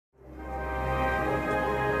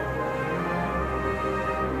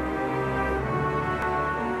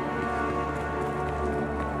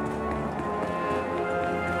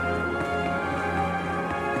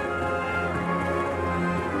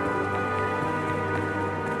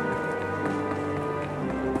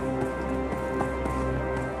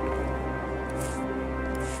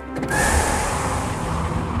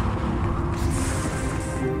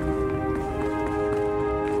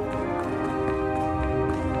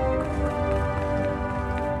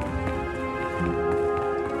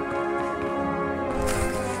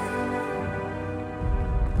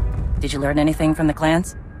Did you learn anything from the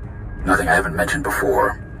clans? Nothing I haven't mentioned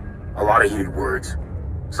before. A lot of heated words.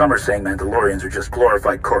 Some are saying Mandalorians are just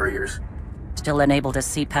glorified couriers. Still unable to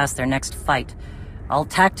see past their next fight. All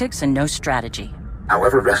tactics and no strategy.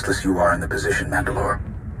 However restless you are in the position, Mandalore,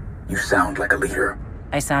 you sound like a leader.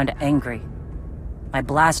 I sound angry. My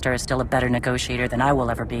blaster is still a better negotiator than I will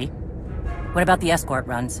ever be. What about the escort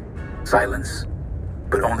runs? Silence.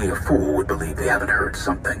 But only a fool would believe they haven't heard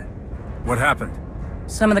something. What happened?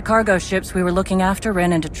 Some of the cargo ships we were looking after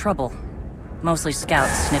ran into trouble. Mostly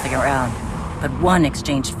scouts sniffing around. But one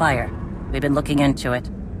exchanged fire. We've been looking into it.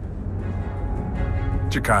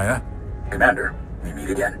 Jakaya? Commander, we meet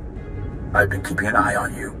again. I've been keeping an eye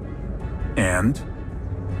on you. And?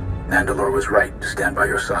 Mandalore was right to stand by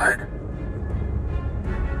your side.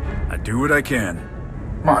 I do what I can.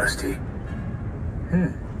 Modesty.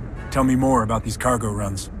 Tell me more about these cargo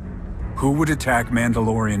runs. Who would attack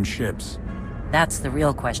Mandalorian ships? That's the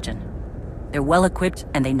real question. They're well equipped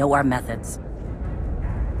and they know our methods.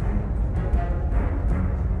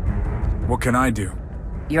 What can I do?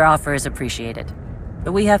 Your offer is appreciated,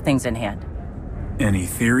 but we have things in hand. Any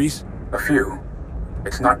theories? A few.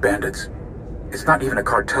 It's not bandits. It's not even a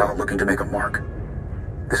cartel looking to make a mark.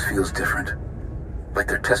 This feels different. Like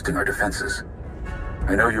they're testing our defenses.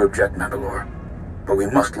 I know you object, Mandalore, but we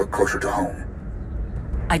must look closer to home.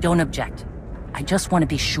 I don't object. I just want to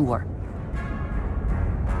be sure.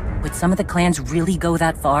 Would some of the clans really go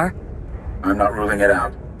that far? I'm not ruling it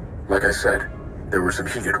out. Like I said, there were some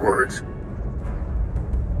heated words.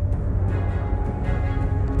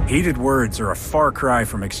 Heated words are a far cry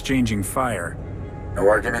from exchanging fire. No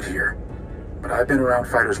argument here. But I've been around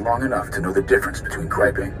fighters long enough to know the difference between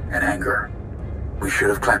griping and anger. We should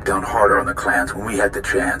have clamped down harder on the clans when we had the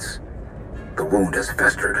chance. The wound has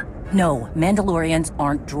festered. No, Mandalorians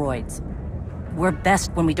aren't droids. We're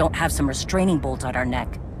best when we don't have some restraining bolt on our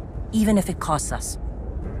neck, even if it costs us.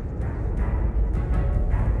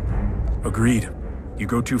 Agreed. You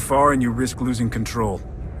go too far and you risk losing control.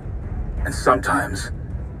 And sometimes,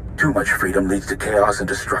 too much freedom leads to chaos and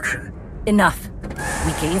destruction. Enough.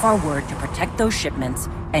 We gave our word to protect those shipments,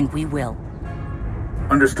 and we will.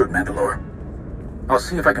 Understood, Mandalore. I'll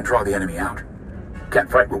see if I can draw the enemy out. Can't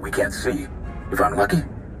fight what we can't see. If I'm lucky,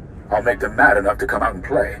 I'll make them mad enough to come out and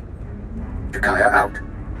play. Jakaya out.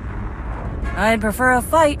 I'd prefer a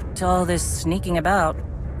fight to all this sneaking about.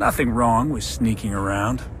 Nothing wrong with sneaking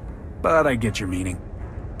around, but I get your meaning.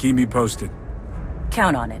 Keep me posted.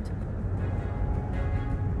 Count on it.